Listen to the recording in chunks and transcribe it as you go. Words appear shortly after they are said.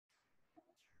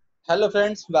Hello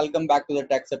friends, welcome back to the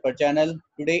TechSupper channel.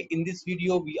 Today in this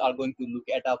video we are going to look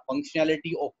at a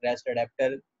functionality of REST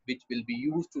adapter which will be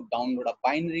used to download a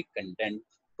binary content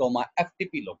from a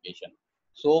FTP location.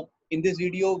 So in this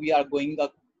video we are going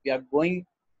to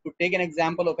take an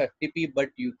example of FTP, but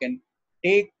you can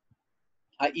take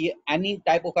any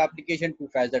type of application to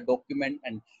fetch the document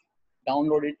and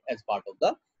download it as part of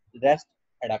the REST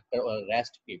adapter or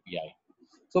REST API.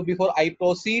 So before I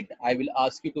proceed, I will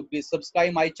ask you to please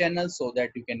subscribe my channel so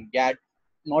that you can get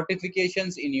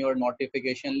notifications in your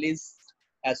notification list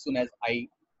as soon as I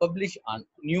publish a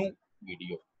new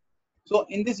video. So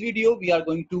in this video, we are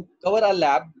going to cover a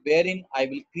lab wherein I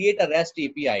will create a REST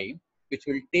API which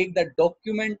will take the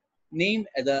document name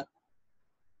as a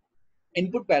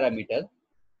input parameter,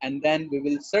 and then we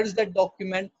will search that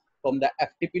document from the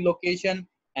FTP location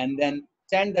and then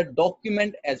send the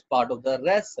document as part of the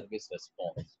REST service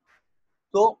response.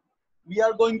 So we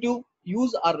are going to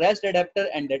use a REST adapter,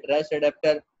 and that REST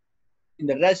adapter, in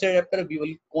the REST adapter, we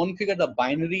will configure the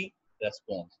binary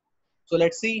response. So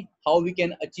let's see how we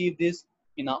can achieve this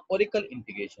in our Oracle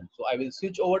integration. So I will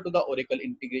switch over to the Oracle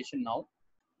integration now.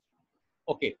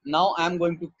 Okay, now I'm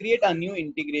going to create a new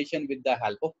integration with the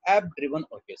help of app-driven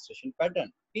orchestration pattern.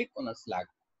 Click on a Slack.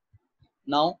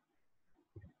 Now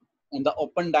on the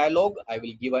open dialog, I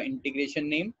will give an integration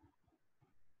name.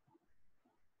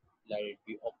 Let it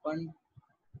be open.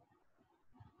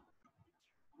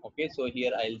 Okay, so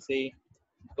here I'll say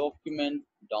document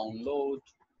download.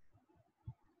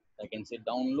 I can say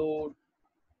download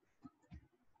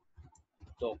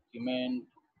document,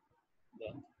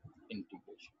 then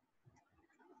integration,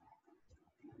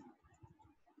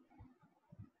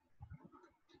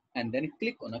 and then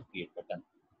click on a create button.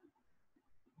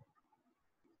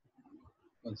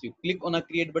 Once you click on a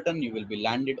create button, you will be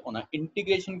landed on an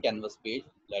integration canvas page.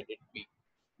 Let it be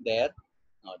there.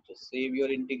 Now just save your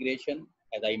integration.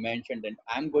 As I mentioned, that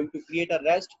I'm going to create a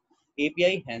REST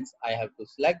API, hence I have to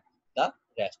select the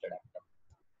REST adapter.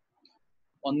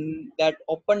 On that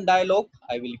open dialog,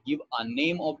 I will give a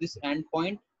name of this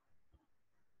endpoint.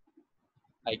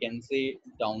 I can say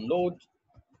download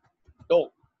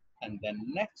doc and then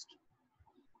next.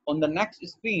 On the next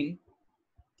screen,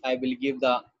 I will give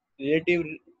the relative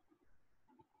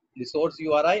resource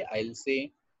URI. I'll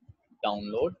say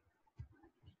download,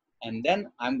 and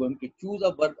then I'm going to choose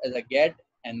a verb as a get,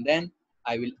 and then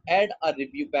I will add a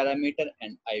review parameter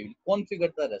and I will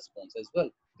configure the response as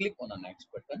well. Click on the next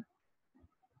button.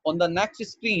 On the next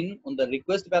screen, on the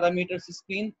request parameters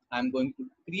screen, I'm going to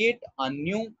create a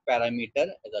new parameter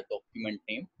as a document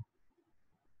name.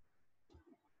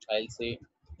 I'll say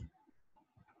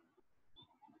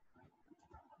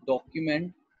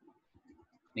document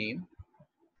name,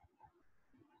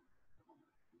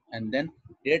 and then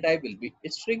data type will be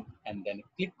string, and then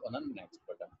click on the next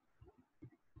button.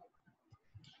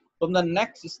 From the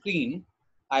next screen,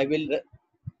 I will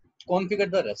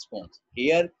configure the response.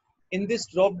 Here in this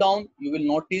drop down, you will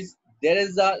notice there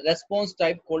is a response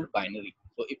type called binary.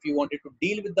 So if you wanted to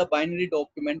deal with the binary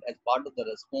document as part of the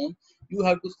response, you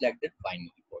have to select that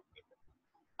binary format.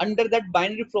 Under that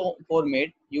binary format,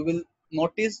 you will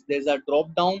notice there's a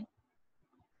drop down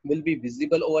will be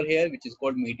visible over here, which is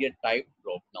called media type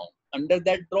drop down. Under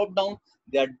that drop down,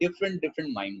 there are different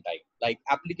MIME type like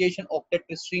application octet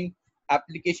stream,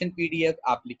 application PDF,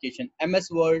 application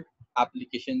MS Word,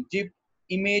 application zip,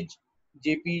 image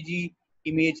JPG,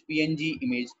 image PNG,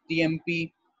 image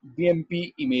TMP,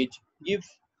 BMP, image GIF,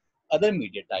 other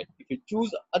media type. If you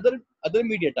choose other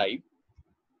media type,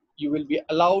 you will be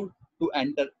allowed to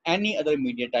enter any other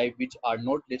media type which are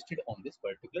not listed on this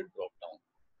particular drop down.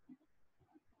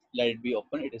 Let it be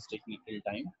open. It is taking a little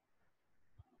time.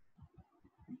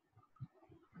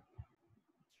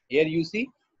 Here you see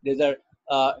there's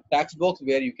a text box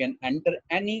where you can enter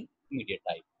any media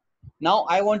type. Now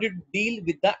I want to deal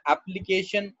with the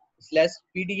application slash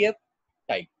PDF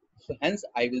type. So hence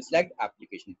I will select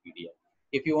application PDF.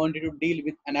 If you wanted to deal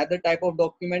with another type of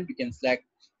document, you can select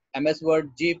MS Word,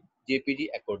 GIF, JPG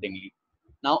accordingly.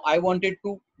 Now I wanted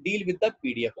to deal with the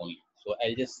PDF only. So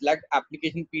I'll just select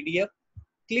application PDF,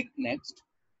 click next,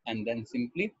 and then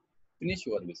simply finish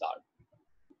your wizard.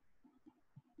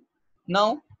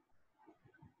 Now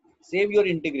save your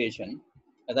integration.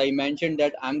 As I mentioned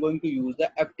that I'm going to use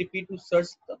the FTP to search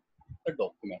the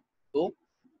document. So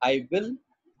I will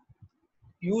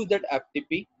use that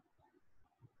FTP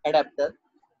adapter,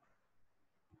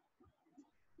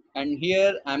 and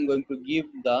here I'm going to give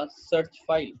the search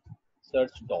file,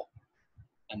 search doc,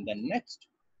 and then next.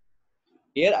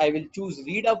 Here I will choose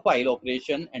read a file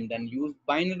operation and then use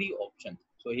binary option.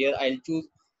 So here I'll choose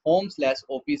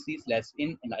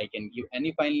home/opc/in, and I can give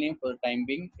any file name for the time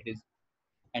being. It is,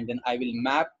 and then I will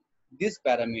map this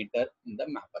parameter in the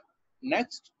mapper.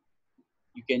 Next,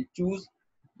 you can choose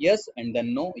yes and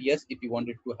then no. Yes, if you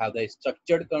wanted to have the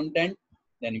structured content,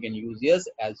 then you can use yes,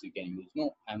 as you can use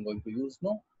no. I'm going to use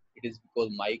no. It is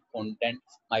because my content,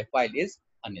 my file is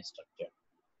unstructured.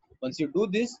 Once you do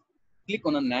this, click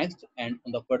on the next, and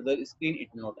on the further screen, it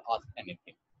will not ask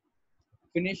anything.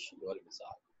 Finish your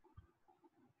wizard.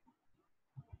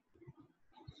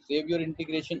 Save your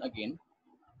integration again.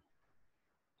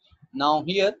 Now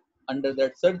here, under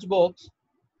that search box,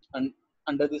 and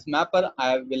under this mapper,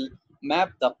 I will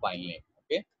map the file name.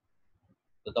 Okay,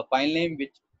 so the file name,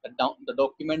 which the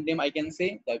document name, I can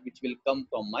say that which will come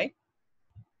from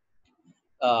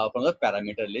the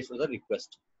parameter list or the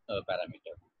request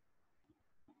parameter.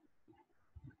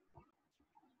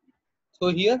 So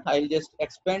here I'll just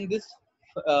expand this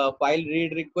file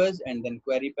read request and then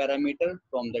query parameter.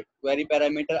 From the query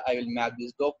parameter, I will map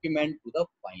this document to the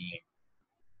file name,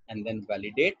 and then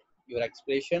validate your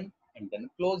expression and then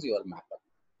close your mapper.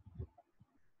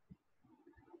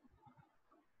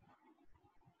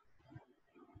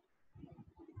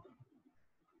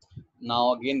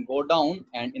 Now again go down,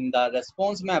 and in the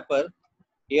response mapper,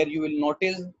 here you will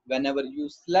notice whenever you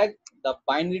select the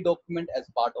binary document as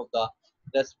part of the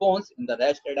response in the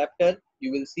REST adapter,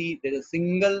 you will see there is a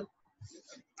single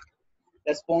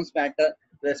response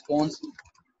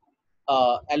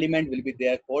element will be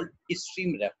there called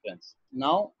stream reference.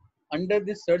 Now under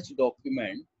this search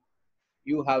document,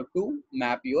 you have to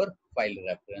map your file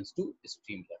reference to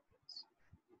stream reference.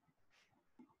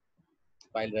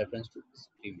 File reference to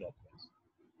stream reference.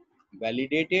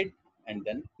 Validate it and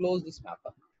then close this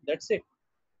mapper. That's it.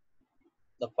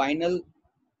 The final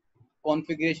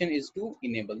configuration is to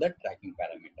enable the tracking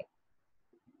parameter.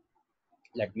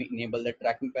 Let me enable the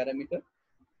tracking parameter.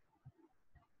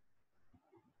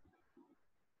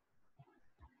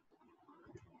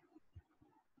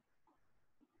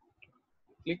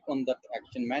 Click on the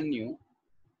action menu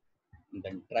and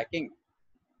then tracking,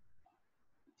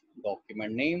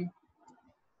 document name,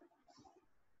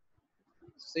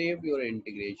 save your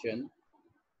integration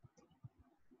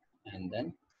and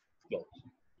then close.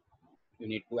 You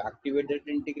need to activate that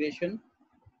integration.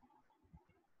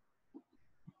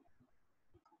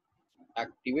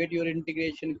 Activate your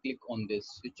integration, click on this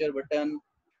switcher button,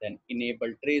 then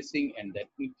enable tracing and then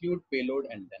include payload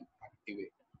and then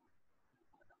activate.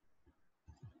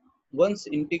 Once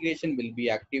integration will be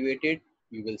activated,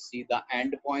 you will see the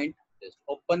endpoint. Just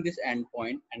open this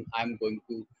endpoint, and I'm going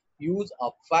to use a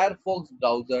Firefox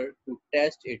browser to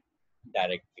test it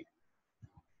directly.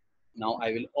 Now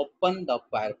I will open the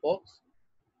Firefox.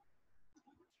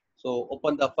 So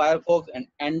open the Firefox and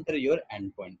enter your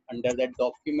endpoint. Under that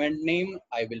document name,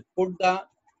 I will put the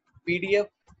PDF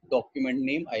document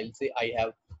name. I'll say I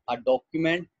have a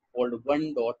document called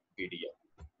one.pdf.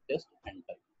 Just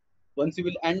enter. Once you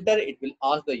will enter, it will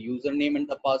ask the username and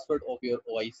the password of your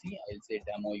OIC. I'll say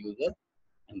demo user,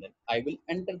 and then I will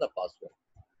enter the password.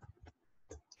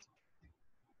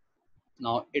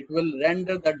 Now it will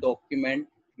render the document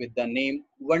with the name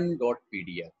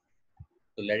one.pdf.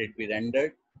 So let it be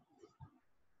rendered.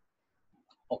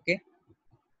 Okay.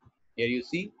 Here you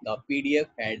see the PDF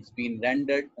has been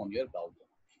rendered on your browser.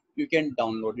 You can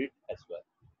download it as well.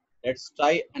 Let's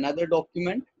try another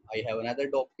document. I have another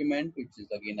document which is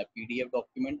again a PDF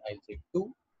document. I'll say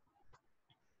 2.pdf.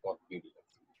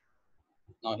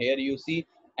 Now here you see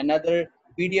another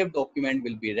PDF document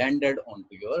will be rendered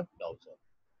onto your browser.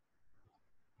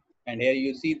 And here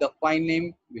you see the file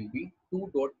name will be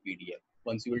 2.pdf.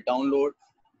 Once you will download,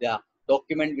 the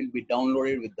document will be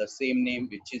downloaded with the same name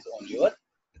which is on your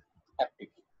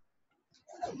application.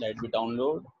 Let me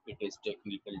download. It is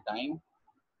taking little time.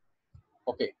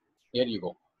 Okay, here you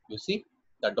go. You see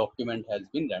the document has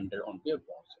been rendered onto your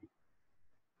browser.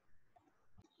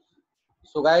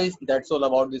 So guys, that's all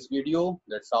about this video.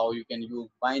 That's how you can use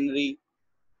binary.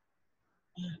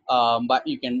 But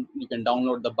you can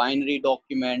download the binary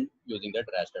document using that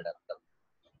REST adapter.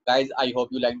 Guys, I hope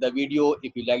you like the video.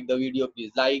 If you like the video,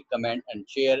 please like, comment, and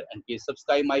share, and please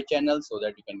subscribe my channel so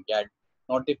that you can get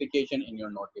notification in your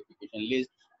notification list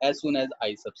as soon as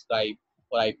I subscribe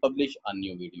or I publish a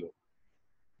new video.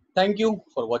 Thank you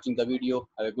for watching the video.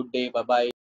 Have a good day. Bye bye.